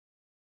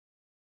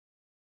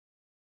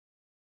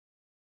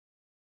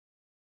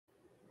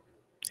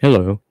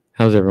Hello,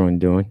 how's everyone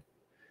doing?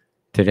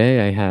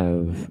 Today I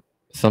have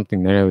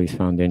something that I always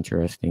found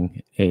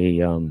interesting,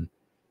 a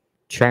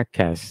track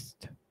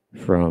cast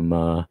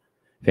from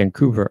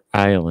Vancouver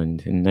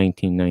Island in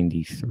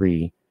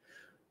 1993,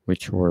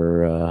 which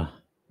were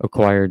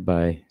acquired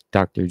by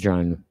Dr.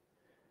 John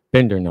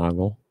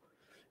Bindernagel.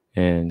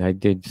 And I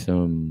did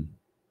some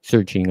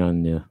searching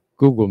on the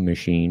Google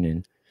machine,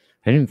 and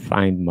I didn't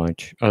find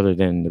much other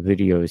than the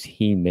videos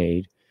he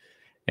made.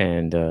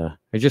 And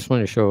I just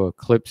want to show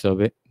clips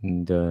of it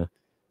and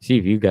see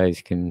if you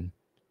guys can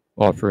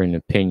offer an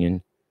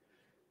opinion,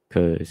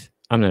 because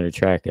I'm not a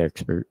track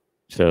expert.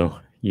 So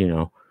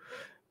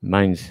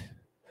mine's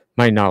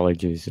my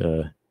knowledge is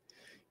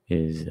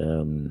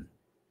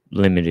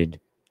limited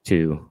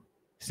to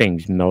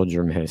things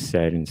Meldrum has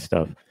said and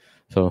stuff.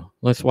 So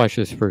let's watch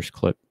this first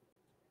clip.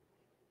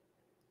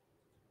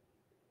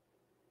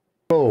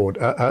 Road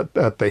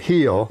at the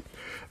heel,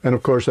 and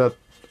of course that,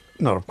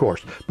 not of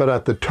course, but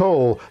at the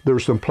toe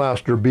there's some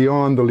plaster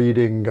beyond the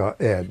leading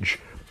edge.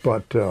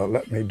 But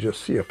let me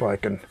just see if I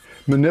can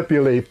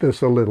manipulate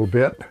this a little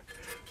bit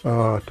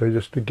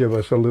to give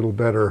us a little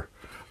better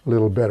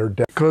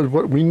depth. Because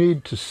what we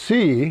need to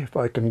see, if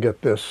I can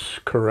get this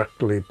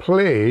correctly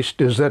placed,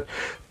 is that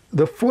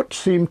the foot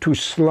seemed to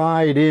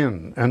slide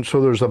in, and so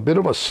there's a bit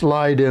of a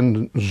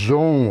slide-in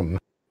zone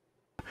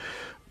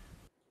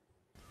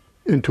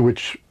into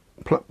which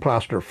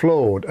plaster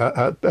flowed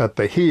at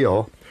the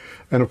heel,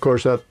 and of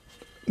course that,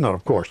 not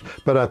of course,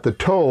 but at the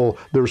toe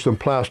there's some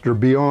plaster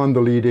beyond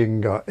the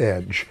leading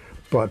edge.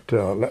 But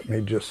let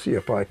me just see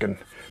if I can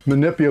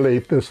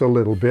manipulate this a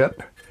little bit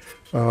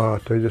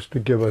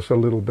to give us a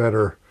little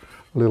better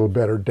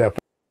depth.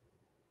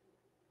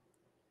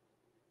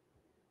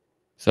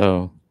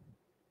 So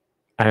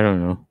I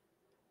don't know.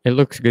 It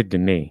looks good to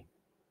me,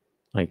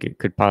 like it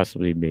could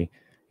possibly be.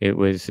 It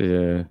was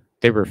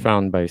they were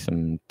found by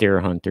some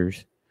deer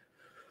hunters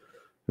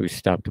who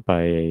stopped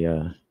by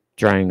a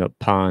drying up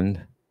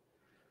pond.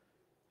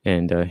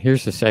 And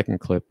here's the second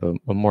clip,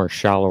 a more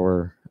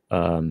shallower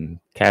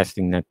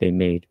casting that they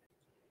made.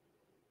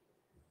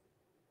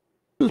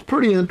 It's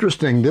pretty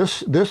interesting.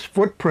 This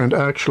footprint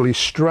actually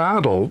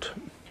straddled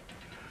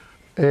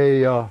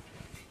a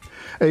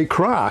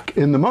crack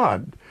in the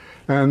mud,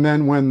 and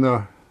then when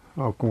the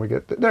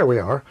there we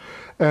are.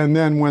 And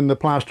then when the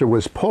plaster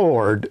was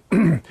poured,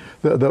 some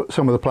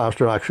of the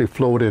plaster actually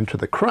flowed into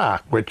the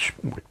crack, which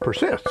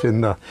persists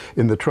in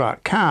the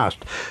track cast.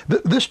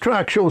 This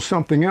track shows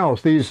something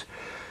else. These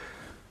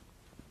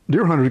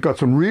deer hunters got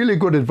some really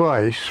good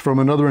advice from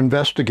another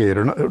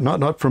investigator,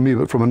 not from me,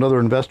 but from another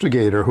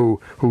investigator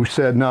who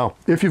said, now,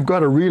 if you've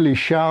got a really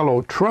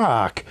shallow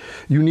track,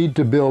 you need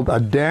to build a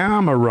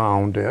dam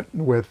around it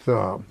with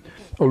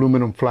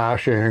aluminum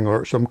flashing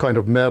or some kind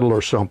of metal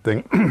or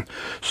something,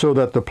 so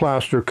that the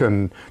plaster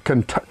can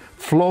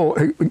flow,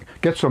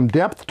 get some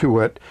depth to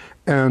it,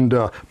 and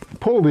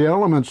pull the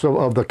elements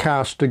of the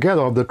cast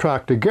together, of the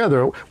track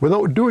together.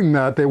 Without doing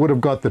that, they would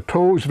have got the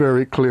toes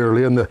very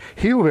clearly and the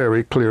heel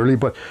very clearly,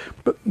 but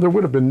there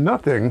would have been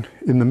nothing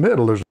in the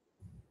middle.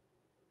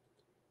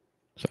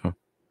 So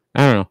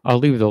I don't know. I'll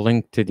leave the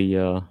link to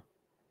the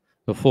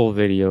full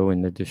video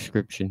in the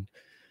description.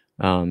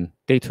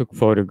 They took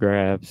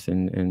photographs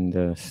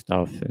and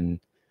stuff, and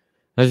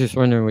I was just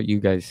wondering what you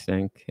guys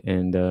think,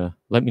 and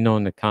let me know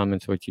in the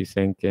comments what you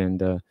think,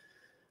 and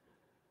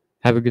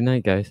have a good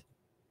night, guys.